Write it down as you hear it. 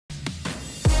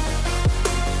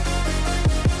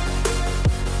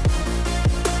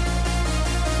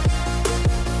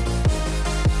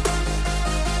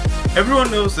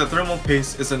Everyone knows that thermal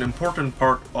paste is an important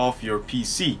part of your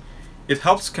PC. It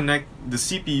helps connect the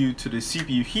CPU to the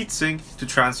CPU heatsink to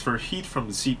transfer heat from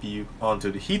the CPU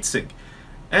onto the heatsink.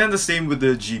 And the same with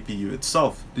the GPU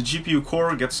itself. The GPU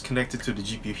core gets connected to the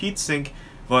GPU heatsink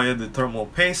via the thermal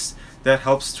paste that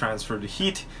helps transfer the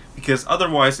heat, because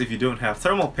otherwise if you don't have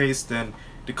thermal paste, then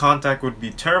the contact would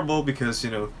be terrible, because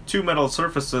two metal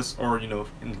surfaces, or in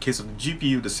the case of the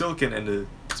GPU, the silicon and the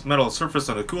metal surface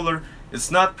on the cooler, it's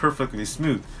not perfectly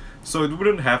smooth, so it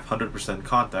wouldn't have 100%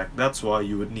 contact. That's why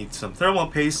you would need some thermal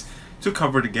paste to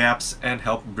cover the gaps and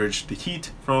help bridge the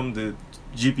heat from the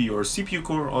GPU or CPU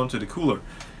core onto the cooler.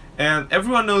 And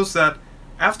everyone knows that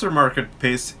aftermarket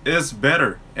paste is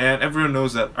better, and everyone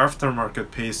knows that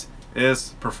aftermarket paste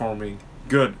is performing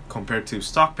good compared to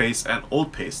stock paste and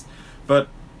old paste. But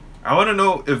I want to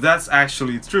know if that's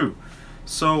actually true.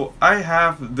 So I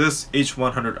have this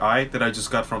H100i that I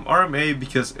just got from RMA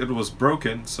because it was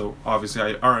broken, so obviously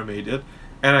I RMA'd it,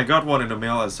 and I got one in the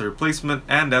mail as a replacement,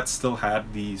 and that still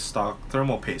had the stock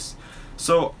thermal paste.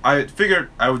 So I figured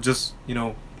I would just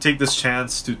take this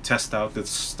chance to test out the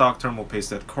stock thermal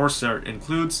paste that Corsair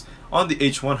includes on the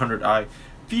H100i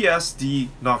vs the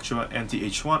Noctua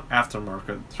NT-H1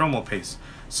 aftermarket thermal paste.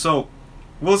 So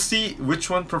we'll see which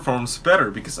one performs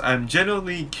better, because I'm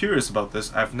genuinely curious about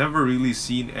this. I've never really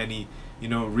seen any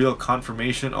real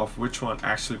confirmation of which one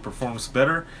actually performs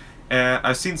better, and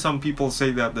I've seen some people say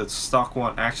that the stock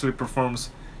one actually performs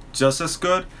just as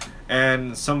good,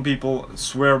 and some people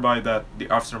swear by that the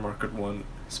aftermarket one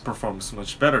performs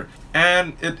much better.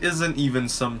 And it isn't even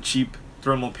some cheap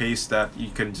thermal paste that you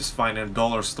can just find in a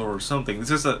dollar store or something.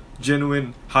 This is a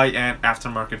genuine high-end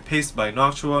aftermarket paste by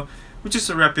Noctua, which is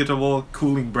a reputable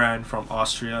cooling brand from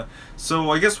Austria. So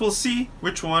I guess we'll see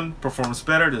which one performs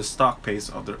better, the stock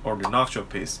paste or the Noctua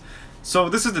paste. So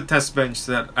this is the test bench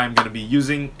that I'm going to be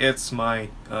using. It's my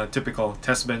typical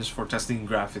test bench for testing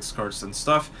graphics cards and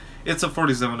stuff. It's a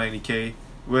 4790K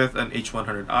with an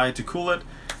H100i to cool it,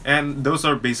 and those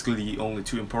are basically the only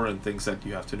two important things that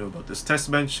you have to know about this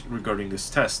test bench regarding this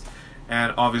test.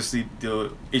 And obviously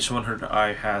the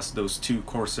H100i has those two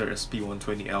Corsair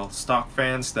SP120L stock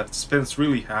fans that spins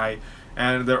really high,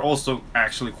 and they're also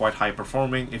actually quite high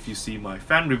performing if you see my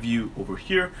fan review over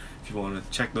here, if you want to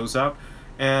check those out.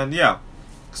 And yeah,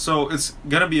 so it's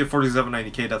gonna be a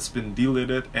 4790K that's been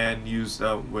delidded and used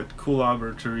with cool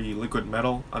laboratory liquid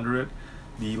metal under it,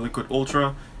 the Liquid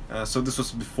Ultra. So this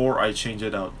was before I changed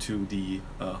it out to the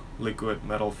liquid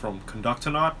metal from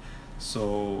Conductonaut.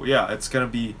 So yeah, it's gonna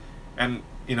be, and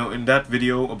in that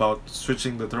video about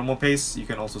switching the thermal paste, you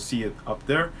can also see it up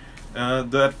there.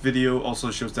 That video also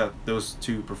shows that those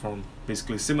two perform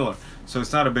basically similar, so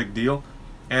it's not a big deal.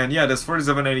 And yeah, this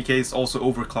 4790K is also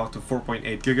overclocked to 4.8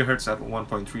 GHz at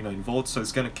 1.39 volts, so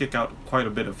it's gonna kick out quite a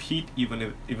bit of heat,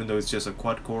 even though it's just a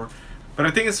quad core. But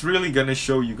I think it's really gonna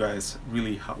show you guys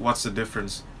really what's the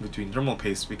difference between thermal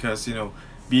paste, because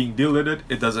being delidded,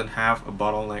 it doesn't have a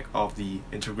bottleneck of the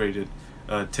integrated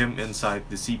TIM inside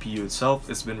the CPU itself.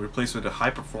 It's been replaced with a high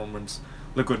performance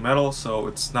liquid metal, so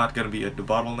it's not gonna be the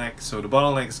bottleneck. So the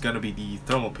bottleneck is gonna be the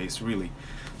thermal paste really.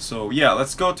 So yeah,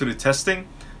 let's go to the testing.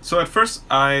 So at first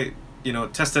I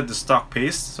tested the stock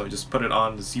paste, so I just put it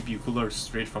on the CPU cooler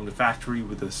straight from the factory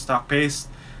with the stock paste,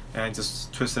 and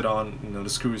just twisted on the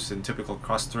screws in typical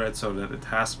cross thread so that it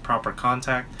has proper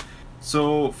contact.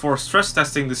 So for stress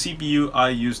testing the CPU, I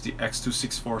used the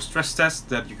X264 stress test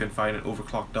that you can find at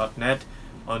overclock.net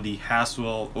on the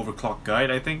Haswell overclock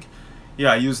guide, I think.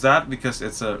 Yeah, I use that because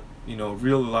it's a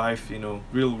real life,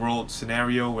 real world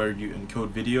scenario where you encode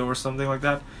video or something like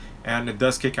that, and it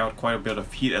does kick out quite a bit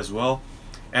of heat as well.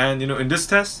 And in this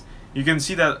test, you can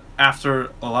see that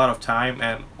after a lot of time,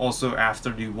 and also after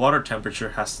the water temperature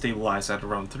has stabilized at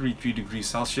around 33 degrees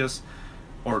Celsius,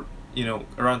 or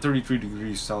around 33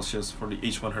 degrees Celsius for the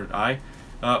H100i,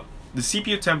 the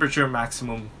CPU temperature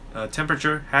maximum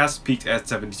temperature has peaked at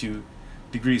 72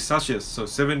 degrees Celsius, so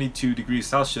 72 degrees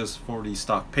Celsius for the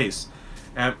stock paste.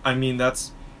 And I mean,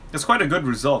 that's quite a good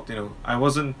result. I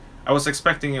was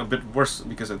expecting a bit worse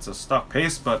because it's a stock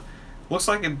paste, but looks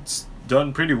like it's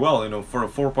done pretty well, for a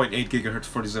 4.8 GHz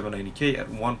 4790K at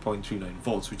 1.39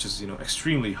 volts, which is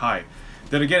extremely high.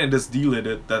 Then again, it is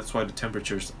delidded, that's why the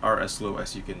temperatures are as low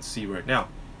as you can see right now.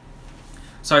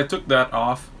 So I took that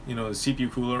off, the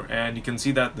CPU cooler, and you can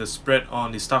see that the spread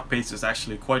on the stock paste is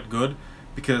actually quite good,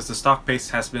 because the stock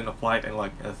paste has been applied in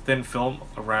like a thin film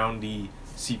around the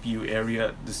CPU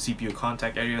area, the CPU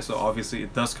contact area, so obviously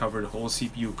it does cover the whole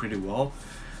CPU pretty well.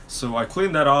 So I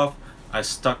cleaned that off, I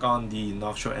stuck on the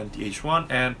Noctua NT-H1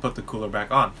 and put the cooler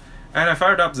back on. And I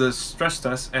fired up the stress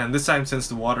test, and this time, since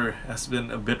the water has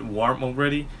been a bit warm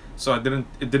already, so it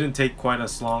didn't take quite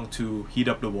as long to heat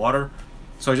up the water.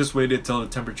 So I just waited till the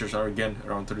temperatures are again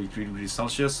around 33 degrees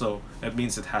Celsius, so that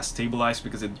means it has stabilized,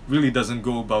 because it really doesn't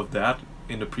go above that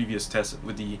in the previous test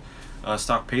with the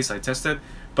stock paste I tested.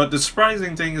 But the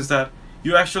surprising thing is that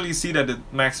you actually see that the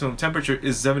maximum temperature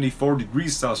is 74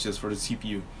 degrees Celsius for the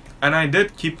CPU. And I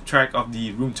did keep track of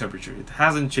the room temperature. It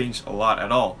hasn't changed a lot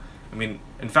at all. I mean,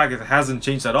 in fact, it hasn't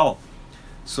changed at all.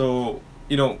 So,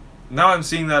 you know, now I'm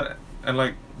seeing that and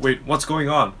like, wait, what's going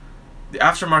on? The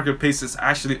aftermarket paste is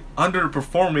actually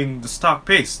underperforming the stock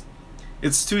paste.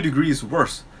 It's 2 degrees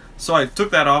worse. So I took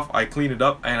that off, I cleaned it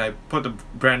up, and I put a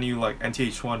brand new like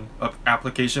NT-H1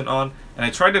 application on, and I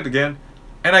tried it again,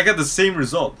 and I got the same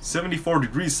result, 74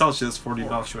 degrees Celsius for the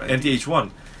Noctua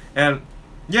NT-H1. And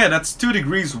yeah, that's 2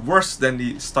 degrees worse than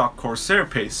the stock Corsair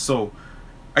paste. So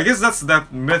I guess that's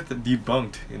that myth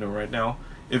debunked, you know, right now.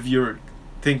 If you're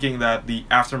thinking that the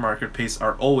aftermarket pastes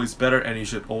are always better and you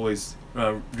should always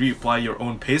reapply your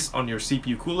own paste on your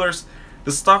CPU coolers,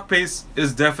 the stock paste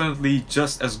is definitely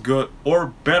just as good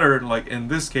or better, like in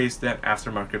this case, than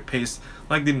aftermarket paste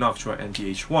like the Noctua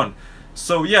NT-H1.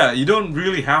 So yeah, you don't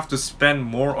really have to spend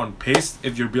more on paste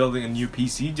if you're building a new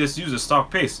PC. Just use a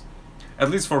stock paste. At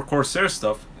least for Corsair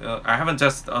stuff. I haven't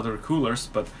tested other coolers,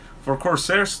 but for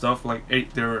Corsair stuff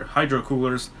like their hydro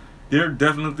coolers, they're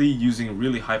definitely using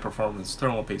really high performance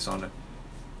thermal paste on it.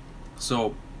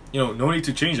 So, you know, no need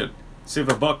to change it. Save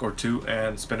a buck or two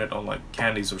and spend it on like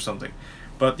candies or something.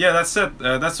 But yeah, that's it.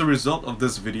 That's the result of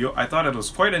this video. I thought it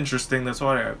was quite interesting. That's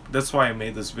why I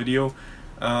made this video.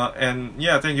 And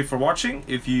yeah, thank you for watching.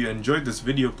 If you enjoyed this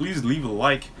video, please leave a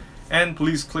like and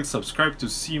please click subscribe to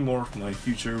see more of my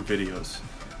future videos.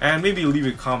 And maybe leave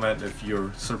a comment if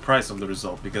you're surprised of the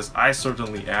result, because I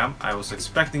certainly am. I was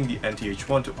expecting the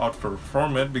NT-H1 to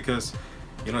outperform it because,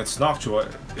 you know, it's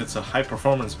Noctua, it's a high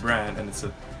performance brand, and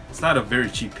it's not a very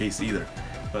cheap paste either.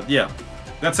 But yeah,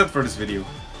 that's it for this video.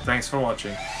 Thanks for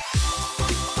watching.